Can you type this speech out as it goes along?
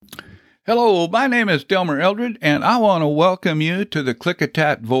Hello, my name is Delmer Eldred, and I want to welcome you to the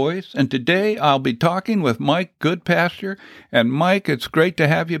Click-a-Tat Voice. And today I'll be talking with Mike Goodpastor. And Mike, it's great to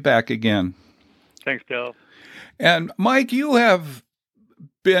have you back again. Thanks, Del. And Mike, you have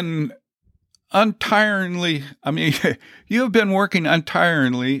been you have been working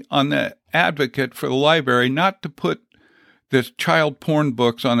untiringly on the advocate for the library not to put this child porn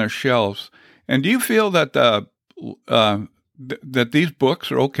books on their shelves. And do you feel that that these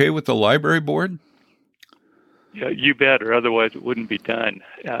books are okay with the library board? Yeah, you bet, or otherwise it wouldn't be done.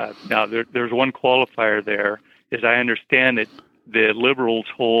 Now, there's one qualifier there. As I understand it, the liberals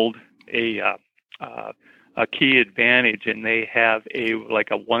hold a key advantage, and they have a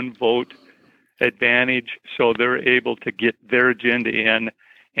one vote advantage, so they're able to get their agenda in,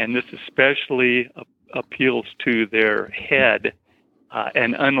 and this especially appeals to their head,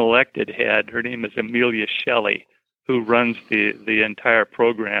 an unelected head. Her name is Amelia Shelley, who runs the entire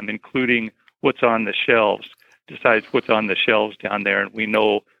program, including what's on the shelves, decides what's on the shelves down there, and we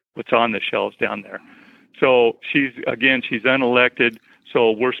know what's on the shelves down there. So she's unelected,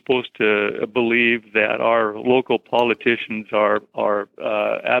 so we're supposed to believe that our local politicians are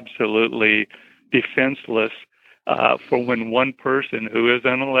absolutely defenseless for when one person who is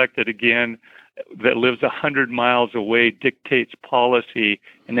unelected again, that lives 100 miles away, dictates policy,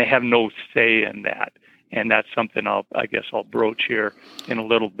 and they have no say in that. And that's something I'll broach here in a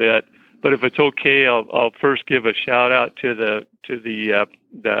little bit. But if it's okay, I'll first give a shout out to the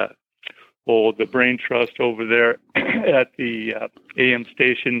Brain Trust over there at the AM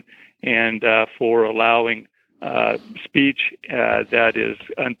station, and for allowing speech that is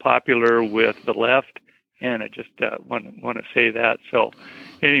unpopular with the left. And I just want to say that. So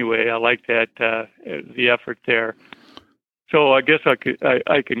anyway, I like that the effort there. So I guess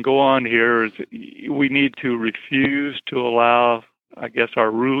I can go on here. We need to refuse to allow,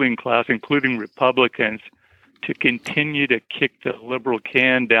 our ruling class, including Republicans, to continue to kick the liberal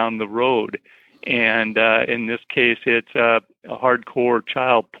can down the road. And in this case, it's a hardcore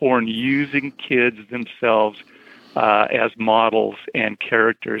child porn using kids themselves as models and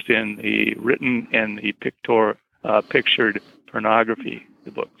characters in the written and the pictured pornography,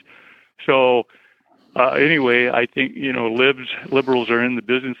 the books. So anyway, I think, liberals are in the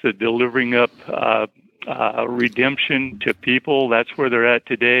business of delivering up redemption to people. That's where they're at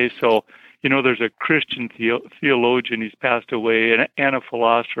today. So, there's a Christian theologian, he's passed away, and a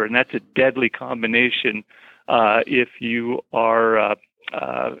philosopher, and that's a deadly combination if you are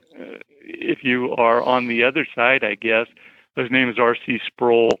on the other side, I guess. His name is R.C.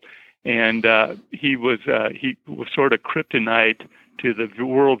 Sproul, and he was sort of kryptonite to the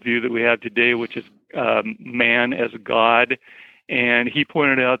worldview that we have today, which is man as God. And he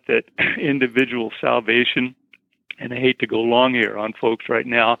pointed out that individual salvation, and I hate to go long here on folks right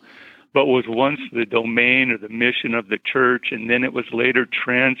now, but was once the domain or the mission of the church, and then it was later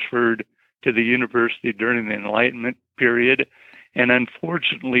transferred to the university during the Enlightenment period. And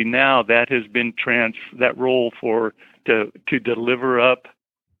unfortunately now that has been that role to deliver up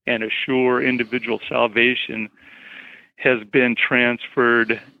and assure individual salvation has been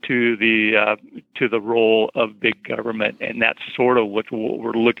transferred to the role of big government, and that's sort of what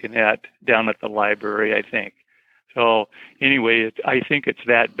we're looking at down at the library, I think. So anyway, I think it's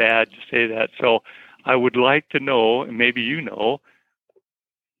that bad to say that. So I would like to know, and maybe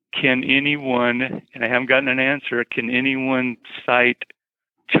can anyone, and I haven't gotten an answer, can anyone cite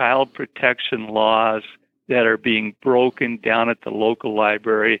child protection laws that are being broken down at the local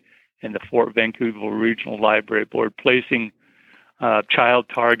library and the Fort Vancouver Regional Library Board, placing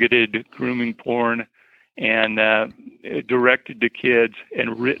child-targeted grooming porn and directed to kids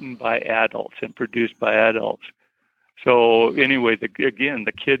and written by adults and produced by adults? So anyway, the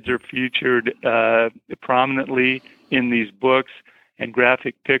kids are featured prominently in these books and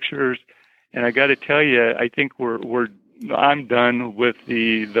graphic pictures. And I got to tell you, I think I'm done with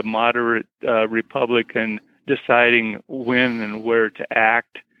the moderate Republican deciding when and where to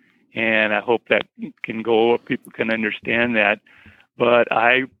act. And I hope that can go up. People can understand that. But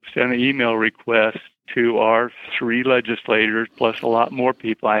I sent an email request to our 3 legislators, plus a lot more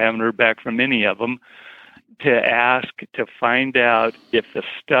people. I haven't heard back from any of them, to ask to find out if the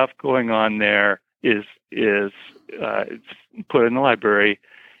stuff going on there is put in the library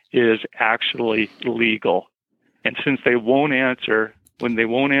is actually legal. And since they won't answer, when they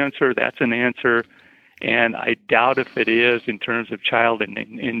won't answer, that's an answer. And I doubt if it is in terms of child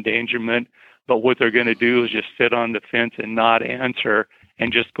endangerment. But what they're going to do is just sit on the fence and not answer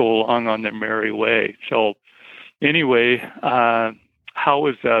and just go along on their merry way. So anyway, how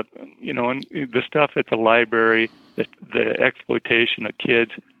is the stuff at the library, the exploitation of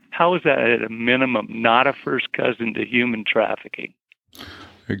kids, how is that at a minimum not a first cousin to human trafficking?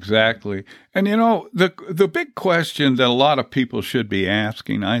 Exactly. And the big question that a lot of people should be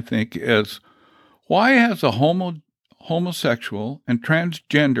asking, I think, is why has a homosexual and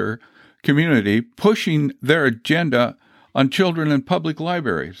transgender community pushing their agenda on children in public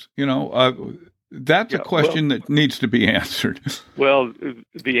libraries? That's a question that needs to be answered. Well,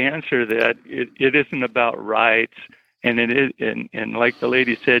 the answer that it isn't about rights, and it is, and like the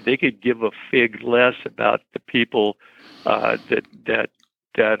lady said, they could give a fig less about the people that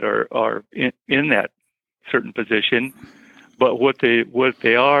are in that certain position. But what the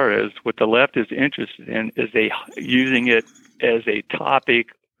left is interested in is they using it as a topic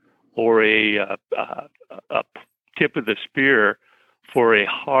or a tip of the spear for a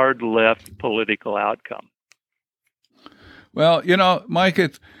hard left political outcome. Well, Mike,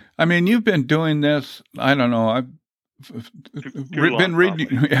 you've been doing this. I don't know. I've been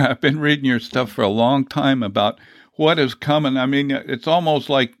reading your stuff for a long time about what is coming. I mean, it's almost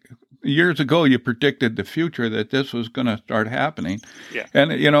like years ago you predicted the future that this was going to start happening. Yeah.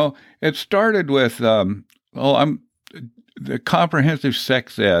 And it started with the comprehensive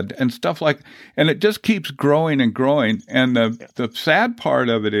sex ed and stuff and it just keeps growing and growing. And the sad part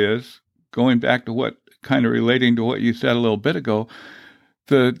of it is, going back to what kind of relating to what you said a little bit ago,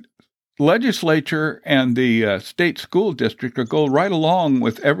 the legislature and the state school district will go right along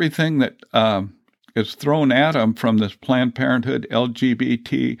with everything that is thrown at them from this Planned Parenthood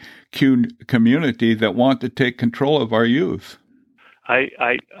LGBTQ community that want to take control of our youth. I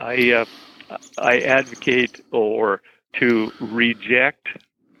advocate to reject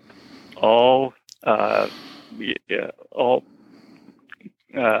all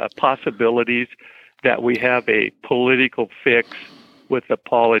possibilities that we have a political fix with the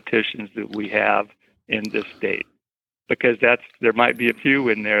politicians that we have in this state, because there might be a few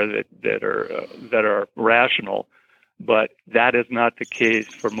in there that are rational, but that is not the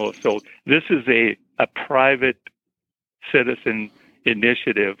case for most. So this is a private citizen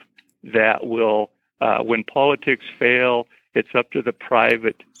initiative that will, when politics fail, it's up to the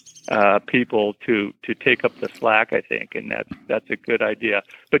private people to take up the slack, I think, and that's a good idea.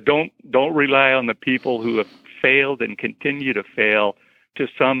 But don't rely on the people who have failed and continue to fail to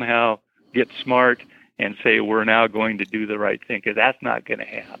somehow get smart and say we're now going to do the right thing, because that's not going to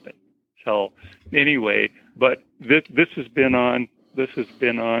happen. So anyway, but this has been on.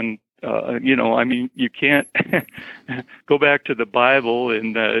 You can't go back to the Bible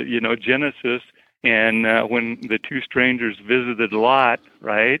in Genesis, and when the two strangers visited Lot,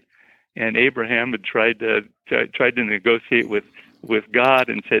 right? And Abraham had tried to negotiate with God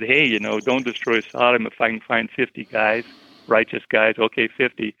and said, hey, don't destroy Sodom if I can find 50 guys, righteous guys. Okay,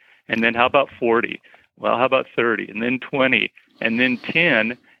 50. And then how about 40? Well, how about 30? And then 20? And then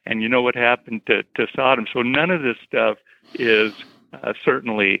 10? And you know what happened to Sodom? So none of this stuff is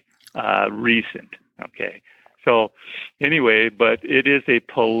certainly recent. Okay. So anyway, but it is a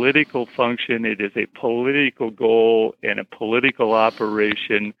political function. It is a political goal and a political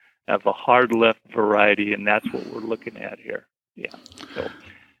operation of a hard left variety, and that's what we're looking at here. Yeah. So.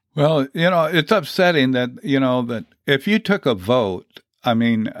 Well, it's upsetting that that if you took a vote,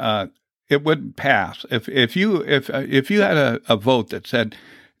 it wouldn't pass. If you had a vote that said,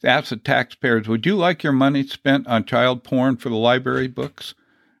 ask the taxpayers, would you like your money spent on child porn for the library books?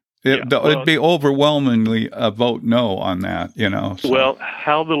 It'd be overwhelmingly a vote no on that, So. Well,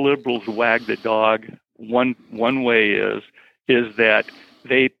 how the liberals wag the dog, one way is that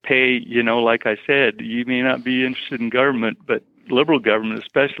they pay, like I said, you may not be interested in government, but liberal government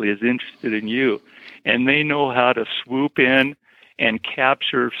especially is interested in you. And they know how to swoop in and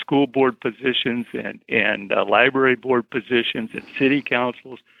capture school board positions and library board positions and city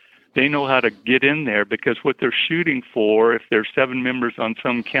councils. They know how to get in there, because what they're shooting for, if there's 7 members on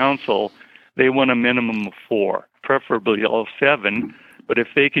some council, they want a minimum of 4, preferably all 7. But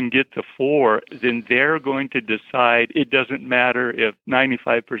if they can get to 4, then they're going to decide. It doesn't matter if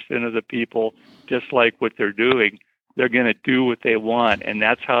 95% of the people dislike what they're doing. They're going to do what they want, and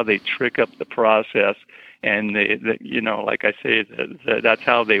that's how they trick up the process. And like I say, that's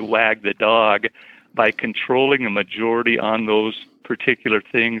how they wag the dog, by controlling a majority on those particular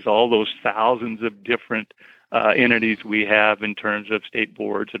things, all those thousands of different entities we have in terms of state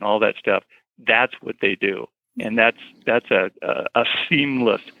boards and all that stuff. That's what they do, and that's a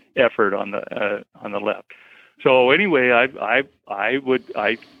seamless effort on the left. So anyway, I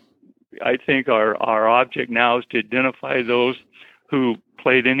think our object now is to identify those who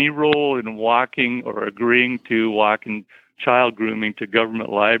played any role in walking or agreeing to walking child grooming to government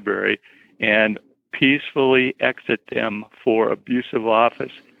library, and peacefully exit them for abuse of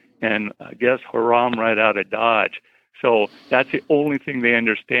office and I guess haram right out of Dodge. So that's the only thing they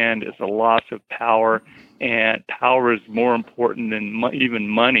understand is the loss of power, and power is more important than even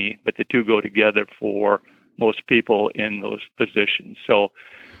money, but the two go together for most people in those positions. So,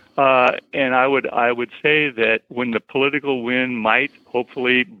 and I would say that when the political wind might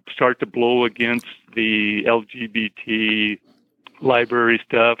hopefully start to blow against the LGBT library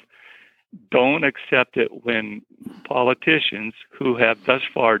stuff, don't accept it when politicians who have thus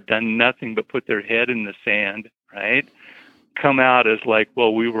far done nothing but put their head in the sand, right, come out as like,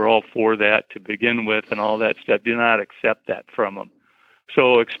 well, we were all for that to begin with and all that stuff. Do not accept that from them.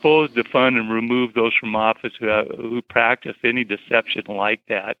 So expose, defund, and remove those from office who practice any deception like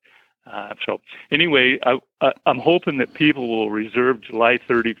that. So anyway, I'm hoping that people will reserve July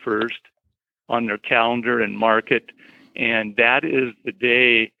 31st on their calendar and mark it. And that is the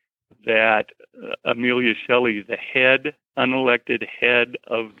day that Amelia Shelley, the unelected head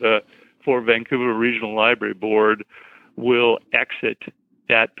of the Fort Vancouver Regional Library Board, will exit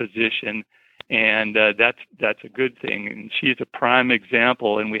that position. And that's a good thing. And she's a prime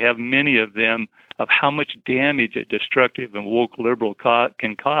example, and we have many of them, of how much damage a destructive and woke liberal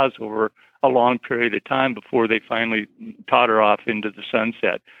can cause over a long period of time before they finally totter off into the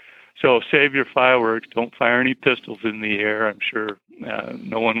sunset. So save your fireworks. Don't fire any pistols in the air. I'm sure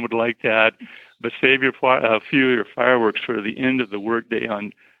no one would like that. But save a few of your fireworks for the end of the workday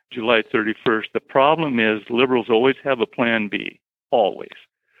on July 31st. The problem is liberals always have a plan B, always,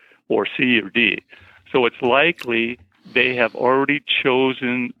 or C or D. So it's likely she has already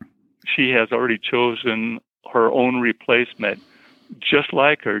chosen her own replacement, just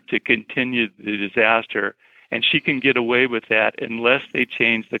like her, to continue the disaster. And she can get away with that unless they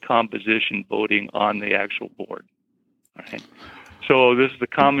change the composition voting on the actual board. All right. So this is the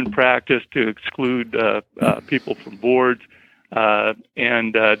common practice to exclude people from boards.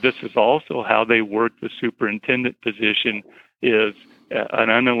 And this is also how they work the superintendent position, is an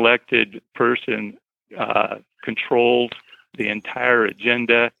unelected person controls the entire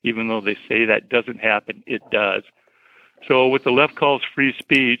agenda, even though they say that doesn't happen, it does. So what the left calls free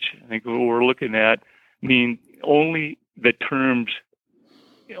speech, I think what we're looking at, mean only as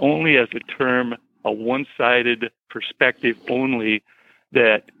a term, a one-sided perspective only,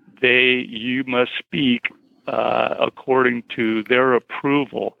 that you must speak according to their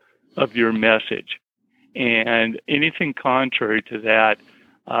approval of your message. And anything contrary to that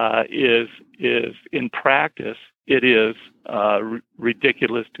is in practice, it is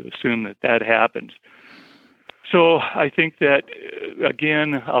ridiculous to assume that happens. So I think that,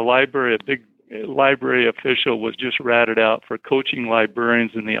 again, a big library official was just ratted out for coaching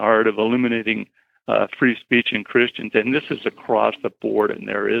librarians in the art of eliminating free speech in Christians. And this is across the board, and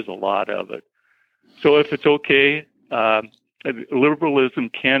there is a lot of it. So if it's okay, liberalism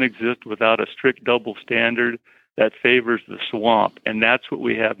can't exist without a strict double standard that favors the swamp. And that's what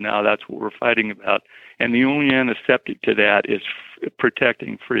we have now. That's what we're fighting about. And the only antiseptic to that is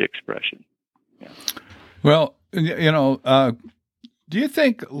protecting free expression. Yeah. Well, do you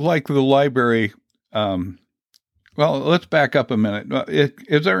think, like the library, well, let's back up a minute.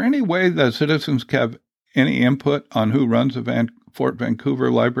 Is there any way that citizens have any input on who runs the Fort Vancouver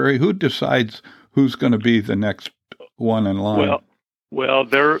Library? Who decides who's going to be the next one in line? Well,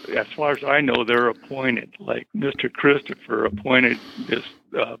 they're, as far as I know, they're appointed. Like Mr. Christopher appointed this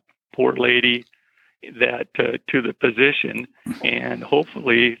poor lady that to the position, and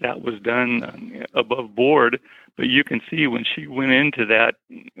hopefully that was done above board. But you can see when she entered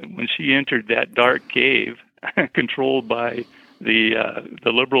that dark cave controlled by the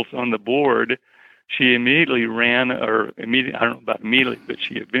liberals on the board, she immediately I don't know about immediately, but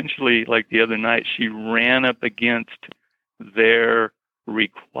she eventually, like the other night, she ran up against their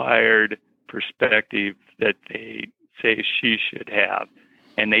required perspective that they say she should have.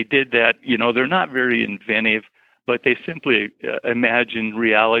 And they did that. They're not very inventive, but they simply imagine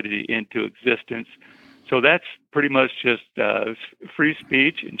reality into existence. So that's pretty much just free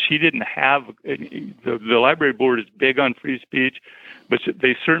speech. And she didn't have, the library board is big on free speech, but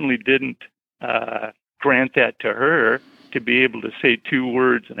they certainly didn't grant that to her to be able to say two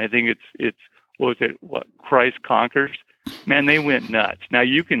words. And I think it's what Christ conquers. Man, they went nuts. Now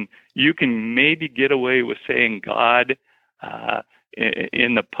you can maybe get away with saying God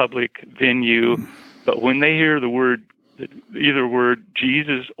in the public venue, but when they hear either word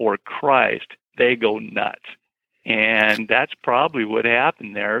Jesus or Christ, they go nuts. And that's probably what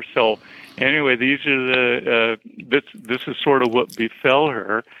happened there. So anyway, these are this is sort of what befell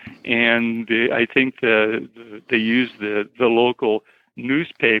her. And I think they used the local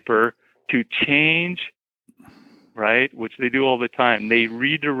newspaper to change right, which they do all the time, they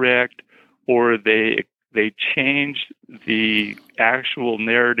redirect or they change the actual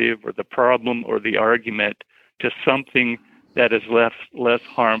narrative or the problem or the argument to something that is less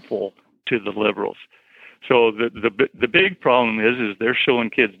harmful to the liberals. So the big problem is they're showing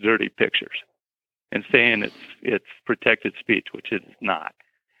kids dirty pictures and saying it's protected speech, which it is not,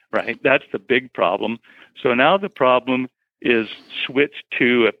 right? That's the big problem. So now the problem is switched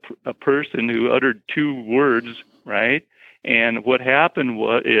to a person who uttered 2 words, right? And what happened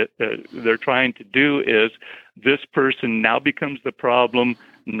was they're trying to do is this person now becomes the problem,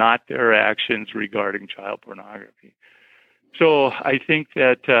 not their actions regarding child pornography. So I think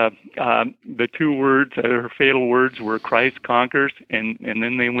that the 2 words, her fatal words, were Christ conquers, and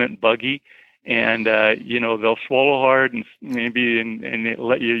then they went buggy. And, they'll swallow hard and maybe and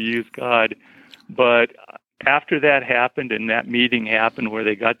let you use God. But after that happened and that meeting happened where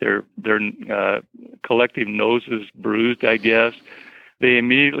they got their collective noses bruised, I guess, they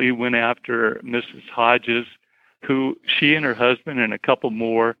immediately went after Mrs. Hodges, who she and her husband and a couple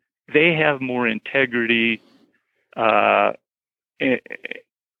more, they have more integrity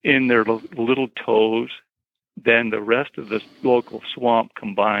in their little toes than the rest of the local swamp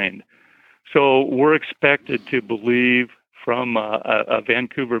combined. So we're expected to believe from a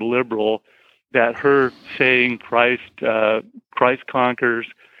Vancouver liberal that her saying Christ conquers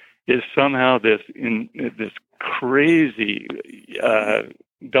is somehow this crazy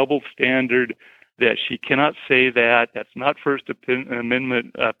double standard, that she cannot say that. That's not First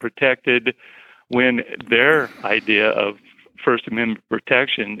Amendment protected, when their idea of First Amendment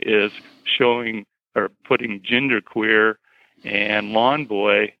protection is showing or putting genderqueer and lawn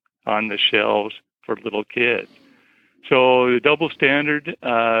boy on the shelves for little kids. So the double standard,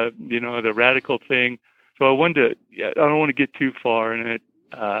 the radical thing. So I don't want to get too far in it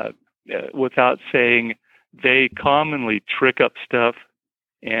without saying they commonly trick up stuff.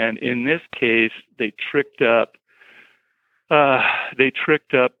 And in this case, they tricked up the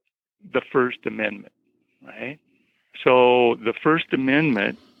First Amendment, right? So the First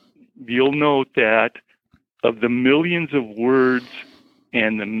Amendment, you'll note that of the millions of words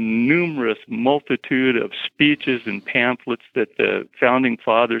and the numerous multitude of speeches and pamphlets that the founding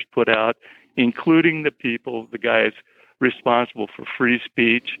fathers put out, including the guys responsible for free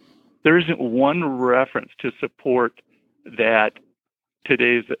speech, there isn't one reference to support that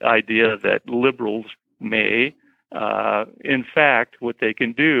today's idea that liberals may. In fact, what they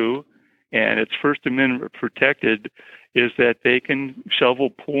can do, and it's First Amendment protected, is that they can shovel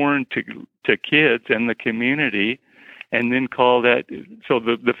porn to kids and the community, and then call that. So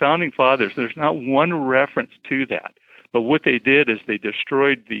the founding fathers, there's not one reference to that. But what they did is they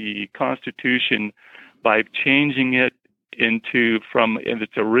destroyed the Constitution by changing it in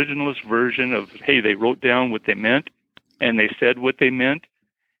its originalist version of, hey, they wrote down what they meant and they said what they meant,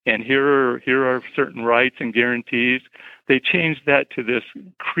 and here are certain rights and guarantees. They changed that to this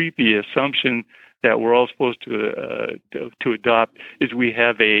creepy assumption that we're all supposed to adopt, is we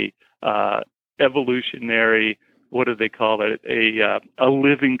have a evolutionary, what do they call it? A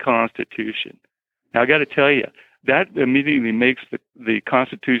living Constitution. Now, I got to tell you, that immediately makes the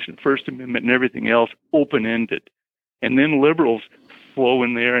Constitution, First Amendment, and everything else open-ended. And then liberals flow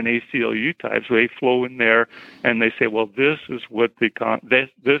in there, and ACLU types, they flow in there, and they say, well, this is what the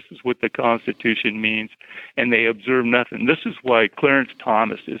Constitution means, and they observe nothing. This is why Clarence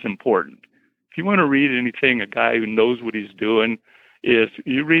Thomas is important. If you want to read anything, a guy who knows what he's doing, is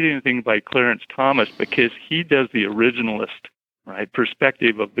you read anything by Clarence Thomas, because he does the originalist, right,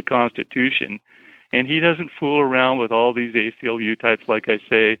 perspective of the Constitution, and he doesn't fool around with all these ACLU types, like I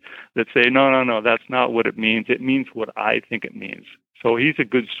say, that say, no, that's not what it means. It means what I think it means. So he's a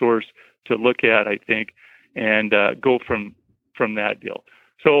good source to look at, I think, and go from that deal.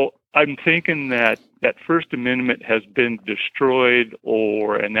 So I'm thinking that First Amendment has been destroyed,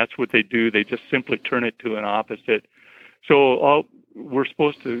 and that's what they do. They just simply turn it to an opposite. So we're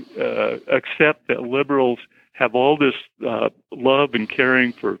supposed to accept that liberals have all this love and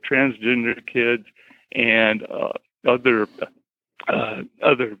caring for transgender kids and other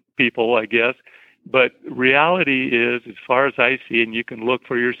people, I guess. But reality is, as far as I see, and you can look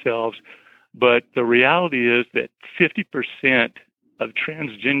for yourselves, but the reality is that 50% of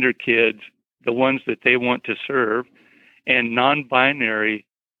transgender kids, the ones that they want to serve, and non-binary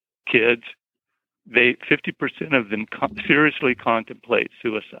kids, 50% of them seriously contemplate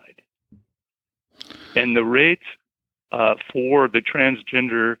suicide. And the rates for the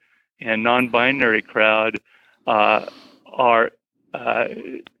transgender and non-binary crowd are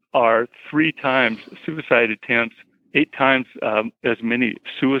 3 times suicide attempts, 8 times as many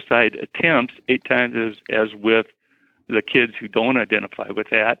suicide attempts, 8 times as with the kids who don't identify with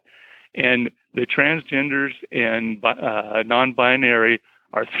that. And the transgenders and non-binary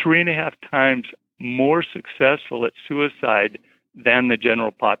are 3.5 times more successful at suicide than the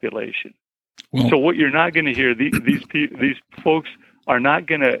general population. Well, so what you're not going to hear, these folks are not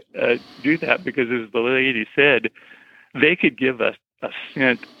going to do that because, as the lady said, they could give us a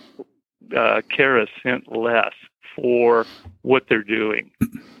cent less for what they're doing.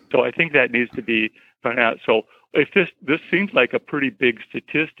 So I think that needs to be found out. So if this seems like a pretty big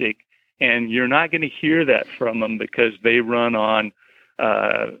statistic, and you're not going to hear that from them because they run on,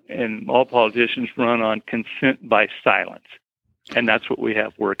 and all politicians run on consent by silence. And that's what we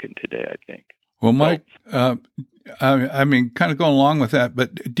have working today, I think. Well, Mike, I mean, kind of going along with that,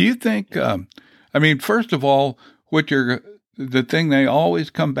 but do you think, first of all, the thing they always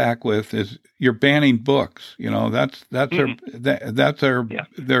come back with is you're banning books. That's their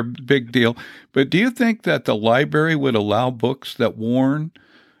big deal. But do you think that the library would allow books that warn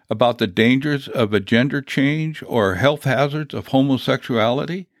about the dangers of a gender change or health hazards of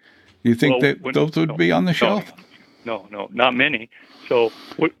homosexuality? Do you think those would be on the shelf? No, not many. So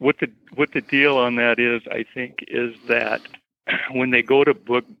what the deal on that is, I think, is that when they go to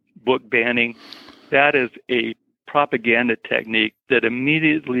book banning, that is a propaganda technique that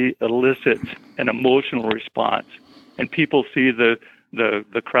immediately elicits an emotional response, and people see the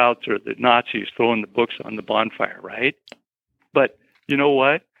Krauts or the Nazis throwing the books on the bonfire, right? But you know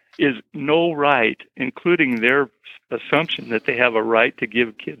what? Is no right, including their assumption that they have a right to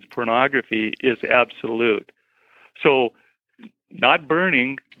give kids pornography, is absolute. So not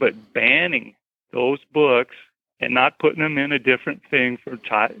burning, but banning those books and not putting them in a different thing for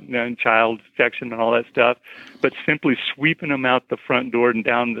child section and all that stuff, but simply sweeping them out the front door and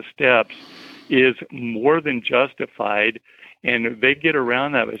down the steps is more than justified. And they get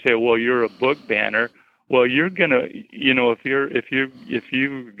around that and say, well, you're a book banner. Well, you're gonna, if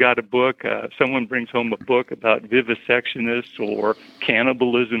you got a book, someone brings home a book about vivisectionists or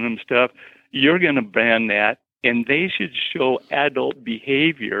cannibalism and stuff, you're gonna ban that, and they should show adult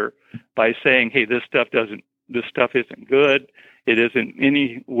behavior by saying, hey, this stuff isn't good. It isn't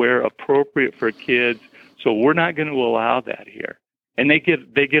anywhere appropriate for kids, so we're not going to allow that here. And they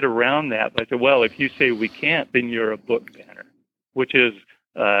get around that by saying, well, if you say we can't, then you're a book banner, which is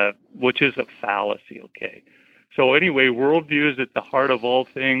a fallacy, okay? So anyway, worldview is at the heart of all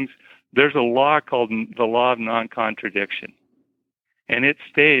things. There's a law called the law of non-contradiction. And it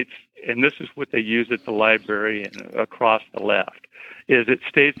states, and this is what they use at the library and across the left, is it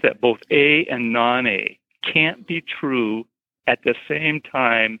states that both A and non-A can't be true at the same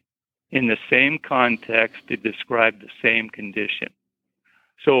time in the same context to describe the same condition.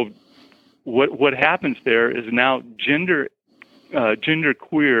 So what happens there is now gender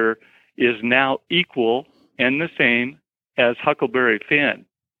queer is now equal and the same as Huckleberry Finn,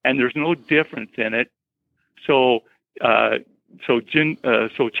 and there's no difference in it. So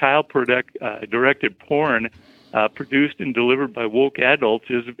child directed porn produced and delivered by woke adults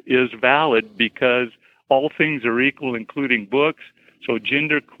is valid because all things are equal, including books. So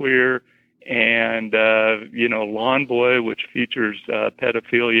genderqueer and Lawn Boy, which features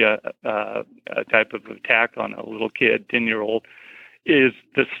pedophilia, a type of attack on a little kid, 10-year-old, is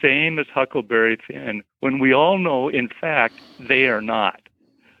the same as Huckleberry Finn, when we all know, in fact, they are not.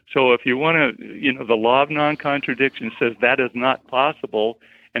 So if you want to, the law of non-contradiction says that is not possible,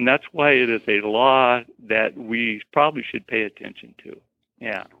 and that's why it is a law that we probably should pay attention to.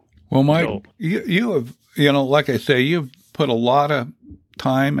 Yeah. Well, Mike, you have, like I say, you've put a lot of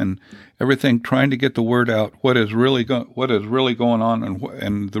time and everything trying to get the word out, what is really going on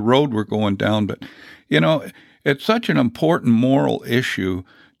and the road we're going down. But, it's such an important moral issue.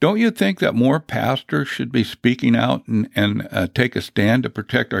 Don't you think that more pastors should be speaking out and take a stand to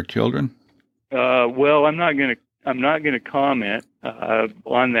protect our children? Well, I'm not going to comment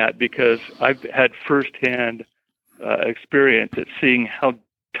on that because I've had firsthand experience at seeing how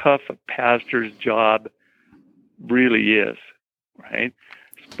tough a pastor's job really is, right?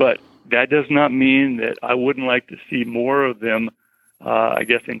 But that does not mean that I wouldn't like to see more of them, I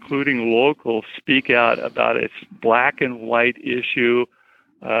guess, including local, speak out about a black and white issue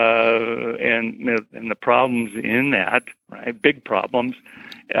and the problems in that, right? Big problems,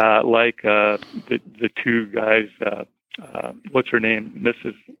 like the two guys. What's her name?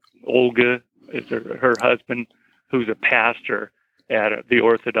 Mrs. Olga is her husband, who's a pastor at the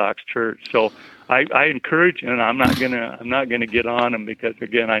Orthodox Church. So I encourage, and I'm not gonna get on him because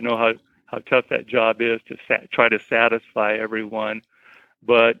again I know how tough that job is to try to satisfy everyone.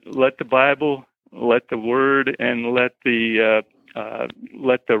 But let the Bible, let the Word, and let the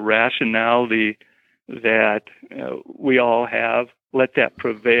rationality that we all have. Let that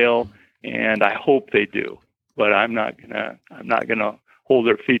prevail, and I hope they do. But I'm not gonna hold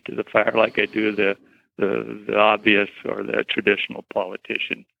their feet to the fire like I do the obvious or the traditional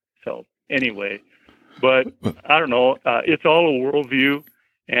politician. So anyway, but I don't know. It's all a worldview,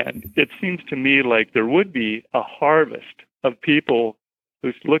 and it seems to me like there would be a harvest of people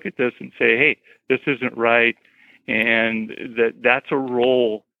who look at this and say, "Hey, this isn't right," and that's a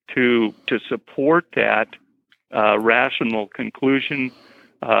role to support that rational conclusion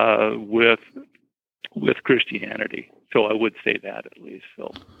with Christianity. So I would say that at least.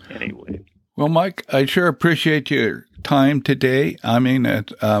 So anyway. Well, Mike, I sure appreciate your time today. I mean,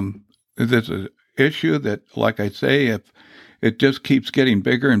 it's an issue that, like I say, if it just keeps getting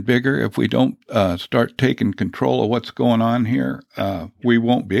bigger and bigger, if we don't start taking control of what's going on here, we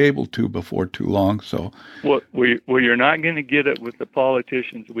won't be able to before too long. So, well, you're not going to get it with the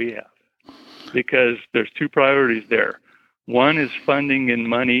politicians we have, because there's two priorities there. One is funding and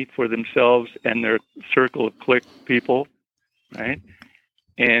money for themselves and their circle of clique people, right?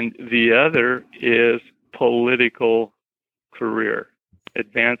 And the other is political career,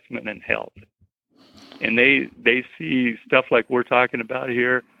 advancement, and health. And they see stuff like we're talking about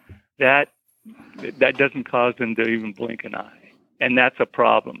here, that doesn't cause them to even blink an eye, and that's a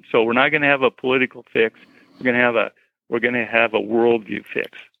problem. So we're not going to have a political fix. We're going to have a worldview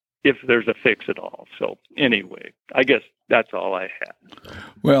fix, if there's a fix at all. So anyway, I guess that's all I have.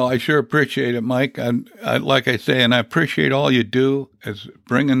 Well, I sure appreciate it, Mike. I like I say, and I appreciate all you do as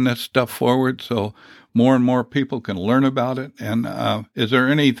bringing this stuff forward so more and more people can learn about it. And is there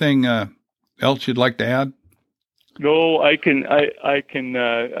anything else you'd like to add? No, I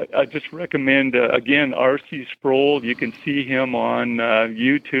just recommend, again, R.C. Sproul. You can see him on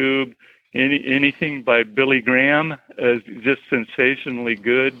YouTube. Anything by Billy Graham is just sensationally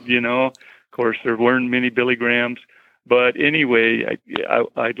good, Of course, there weren't many Billy Grahams. But anyway,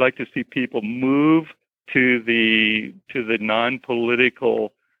 I'd like to see people move to the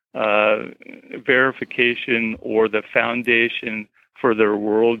non-political verification or the foundation for their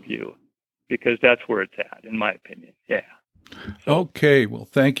worldview, because that's where it's at, in my opinion. Yeah. Okay. Well,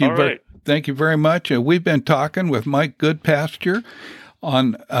 thank you. All right. Thank you very much. We've been talking with Mike Goodpastor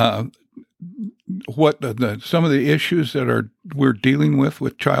on some of the issues that we're dealing with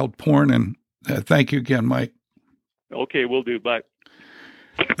child porn, and thank you again, Mike. Okay, we'll do. Bye.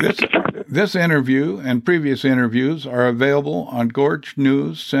 This interview and previous interviews are available on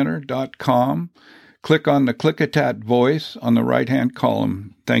gorgenewscenter.com. Click on the Clickatat voice on the right-hand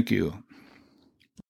column. Thank you.